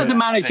don't know. Well, as a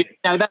manager,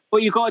 that's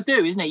what you've got to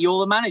do, isn't it?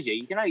 You're the manager.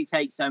 You can only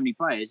take so many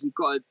players. You've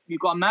got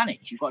to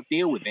manage. You've got to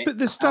deal with it. But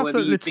the stuff that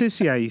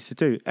Letizia used to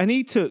do, and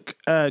he took...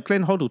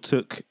 Glenn Hoddle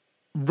took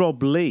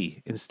Rob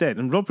Lee instead,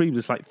 and Rob Lee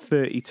was like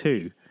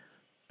 32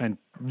 and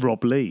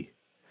Rob Lee.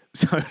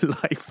 So,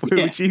 like,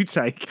 who would you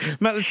take?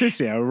 Matt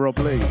Letizia or Rob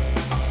Lee?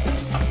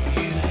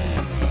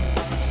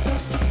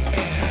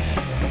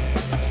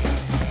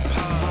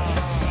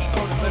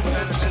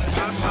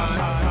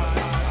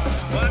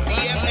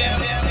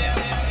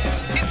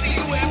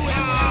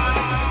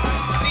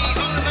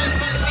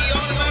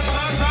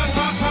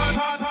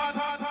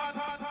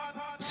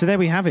 So there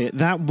we have it.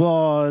 That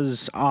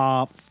was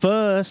our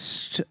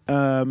first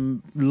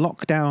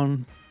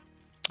lockdown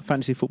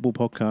fantasy football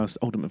podcast,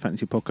 Ultimate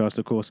Fantasy Podcast,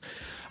 of course.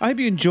 I hope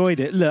you enjoyed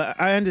it. Look,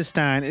 I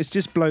understand it's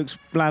just blokes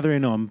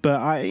blathering on,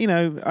 but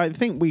I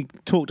think we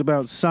talked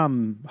about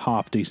some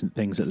half decent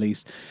things at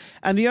least.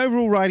 And the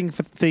overall riding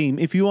theme,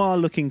 if you are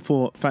looking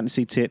for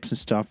fantasy tips and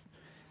stuff,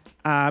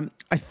 I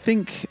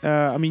think,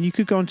 you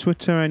could go on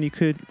Twitter and you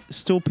could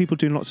still people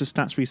doing lots of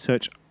stats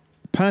research.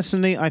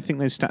 Personally, I think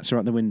those stats are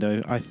out the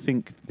window. I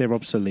think they're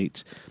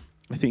obsolete.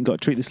 I think you've got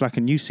to treat this like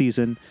a new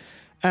season.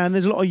 And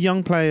there's a lot of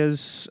young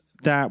players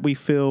that we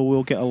feel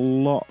will get a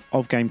lot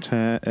of game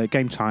time.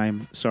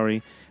 There's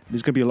going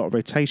to be a lot of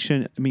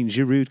rotation. I mean,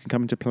 Giroud can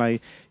come into play.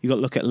 You've got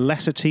to look at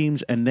lesser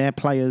teams and their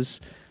players.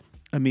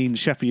 I mean,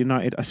 Sheffield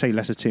United, I say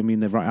lesser team, I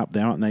mean, they're right up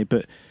there, aren't they?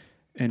 But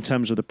in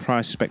terms of the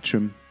price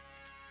spectrum,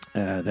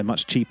 they're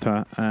much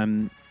cheaper.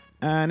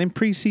 And in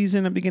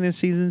pre-season and beginning of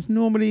seasons,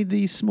 normally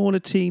these smaller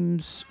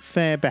teams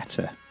fare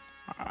better.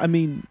 I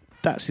mean,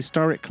 that's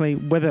historically.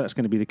 Whether that's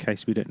going to be the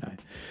case, we don't know.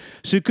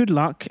 So good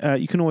luck.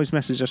 You can always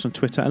message us on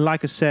Twitter. And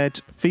like I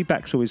said,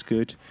 feedback's always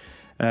good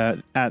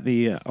at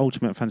the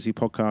Ultimate Fantasy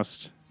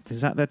Podcast. Is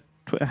that their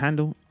Twitter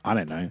handle? I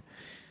don't know.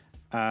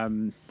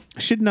 I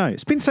should know.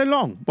 It's been so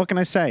long. What can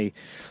I say?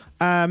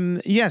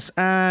 Yes,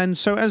 and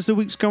so as the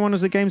weeks go on,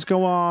 as the games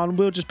go on,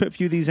 we'll just put a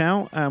few of these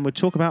out and we'll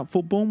talk about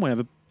football and we'll have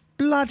a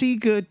bloody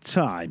good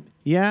time.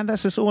 Yeah,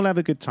 let's just all have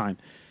a good time.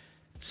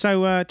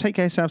 So take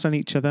care of yourselves and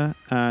each other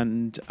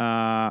and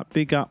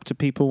big up to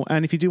people.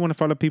 And if you do want to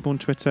follow people on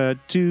Twitter,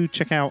 do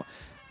check out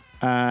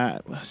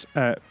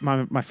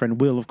my friend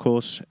Will, of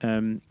course.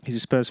 He's a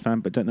Spurs fan,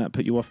 but don't let that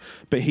put you off.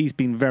 But he's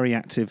been very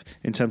active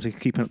in terms of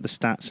keeping up the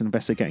stats and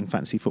investigating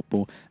fantasy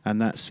football.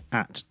 And that's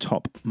at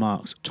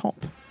 @top_marks.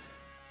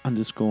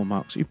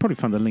 You've probably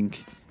found the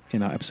link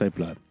in our episode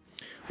blurb.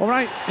 All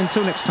right,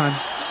 until next time,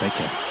 take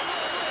care.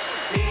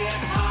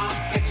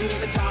 Get to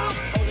the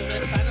top.